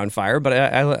Wall Street on fire,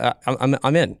 but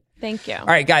I'm in. Thank you. All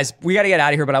right, guys, we got to get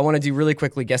out of here, but I want to do really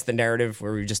quickly guess the narrative,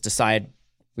 where we just decide,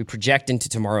 we project into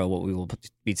tomorrow what we will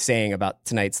be saying about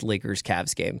tonight's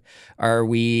Lakers-Cavs game. Are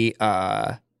we,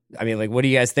 what do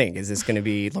you guys think? Is this going to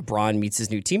be LeBron meets his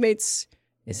new teammates?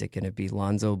 Is it going to be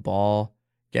Lonzo Ball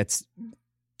gets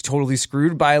totally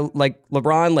screwed by like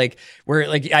LeBron?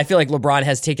 I feel like LeBron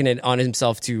has taken it on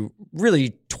himself to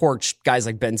really torch guys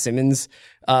like Ben Simmons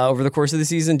over the course of the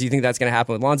season. Do you think that's going to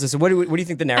happen with Lonzo? So what do you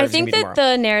think the narrative is going to be tomorrow? I think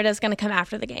that the narrative is going to come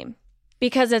after the game,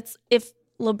 because if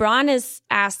LeBron is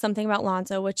asked something about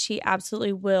Lonzo, which he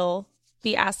absolutely will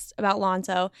be asked about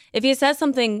Lonzo, if he says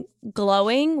something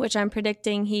glowing, which I'm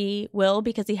predicting he will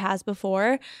because he has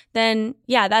before, then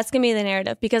yeah, that's going to be the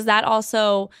narrative, because that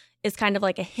also is kind of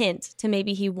like a hint to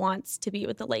maybe he wants to be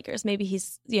with the Lakers. Maybe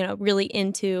he's, really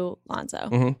into Lonzo.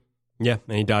 Mm-hmm. Yeah,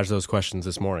 and he dodged those questions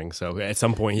this morning. So at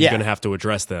some point, he's going to have to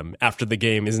address them. After the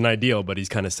game isn't ideal, but he's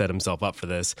kind of set himself up for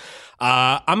this.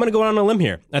 I'm going to go out on a limb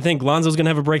here. I think Lonzo's going to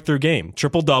have a breakthrough game.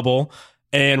 Triple-double.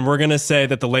 And we're going to say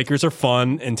that the Lakers are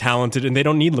fun and talented, and they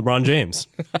don't need LeBron James.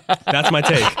 That's my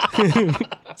take.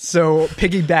 So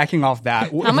piggybacking off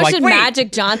that, How much did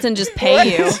Magic Johnson just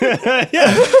pay you?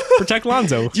 Protect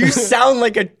Lonzo. You sound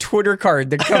like a Twitter card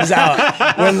that comes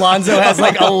out when Lonzo has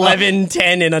like 11,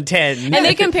 10, and a 10. And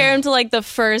they compare him to like the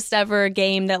first ever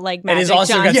game that like Magic and he's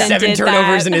also Johnson got 7 did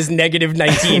turnovers that. and is negative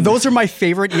 19. Those are my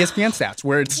favorite ESPN stats,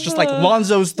 where it's just like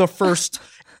Lonzo's the first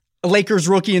Lakers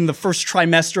rookie in the first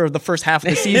trimester of the first half of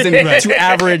the season to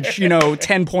average,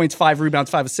 10 points, 5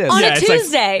 rebounds, 5 assists. On a it's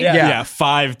Tuesday. Yeah,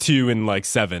 5, 2, and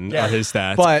 7 are his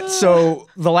stats. But so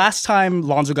the last time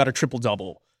Lonzo got a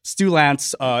triple-double, Stu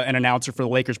Lance, an announcer for the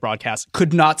Lakers broadcast,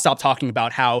 could not stop talking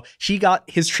about how he got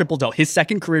his triple-double, his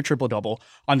second career triple-double,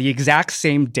 on the exact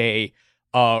same day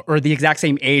or the exact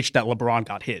same age that LeBron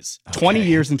got his. 20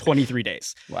 years and 23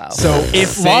 days. Wow. So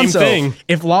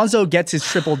if Lonzo gets his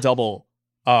triple-double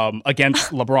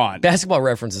against LeBron, Basketball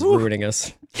Reference is ruining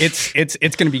us. it's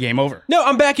going to be game over. No,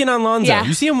 I'm back in on Lonzo. Yeah.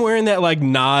 You see him wearing that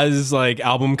Nas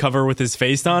album cover with his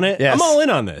face on it? Yes. I'm all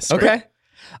in on this. Okay.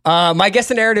 My guess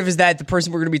the narrative is that the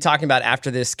person we're going to be talking about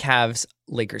after this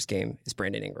Cavs-Lakers game is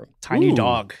Brandon Ingram. Tiny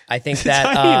dog. I think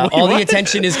that all the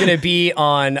attention is going to be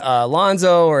on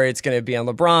Lonzo, or it's going to be on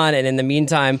LeBron. And in the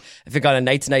meantime, if it got a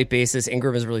night-to-night basis,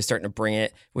 Ingram is really starting to bring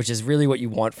it, which is really what you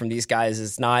want from these guys.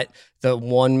 It's not the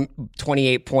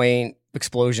 28-point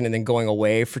explosion and then going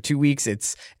away for 2 weeks.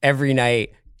 It's every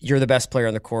night. You're the best player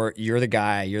on the court. You're the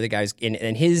guy. You're the guy's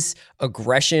and his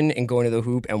aggression and going to the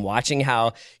hoop and watching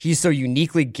how he's so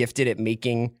uniquely gifted at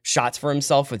making shots for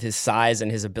himself with his size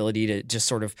and his ability to just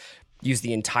sort of use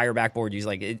the entire backboard.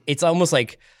 It's almost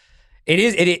like It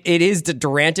is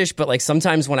Durantish, but like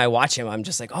sometimes when I watch him, I'm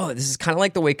just like, oh, this is kind of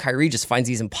like the way Kyrie just finds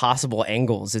these impossible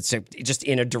angles. It's just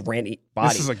in a Durant body.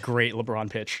 This is a great LeBron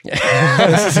pitch.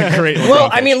 This is a great LeBron Well,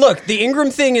 I pitch. mean, look, the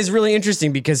Ingram thing is really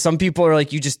interesting because some people are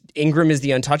like, Ingram is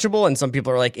the untouchable, and some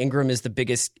people are like, Ingram is the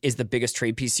biggest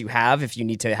trade piece you have if you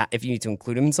need to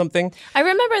include him in something. I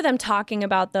remember them talking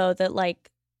about though that like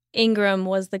Ingram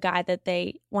was the guy that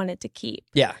they wanted to keep.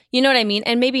 Yeah. You know what I mean?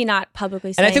 And maybe not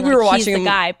publicly saying I think like, we were he's watching the him,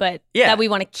 guy, but yeah, that we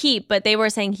want to keep, but they were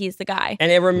saying he's the guy.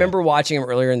 And I remember watching him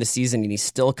earlier in the season, and he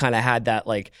still kind of had that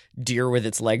like deer with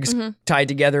its legs tied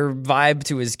together vibe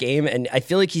to his game. And I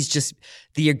feel like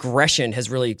the aggression has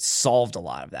really solved a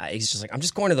lot of that. He's just like, I'm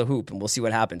just going to the hoop and we'll see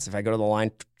what happens. If I go to the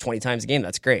line 20 times a game,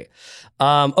 that's great.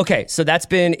 Okay, so that's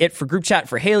been it for Group Chat.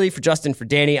 For Haley, for Justin, for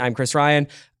Danny, I'm Chris Ryan.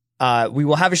 We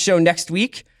will have a show next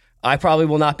week. I probably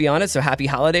will not be on it, so happy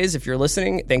holidays if you're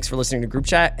listening. Thanks for listening to Group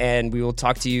Chat, and I will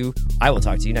talk to you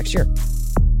next year.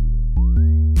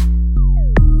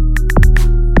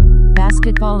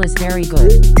 Basketball is very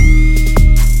good.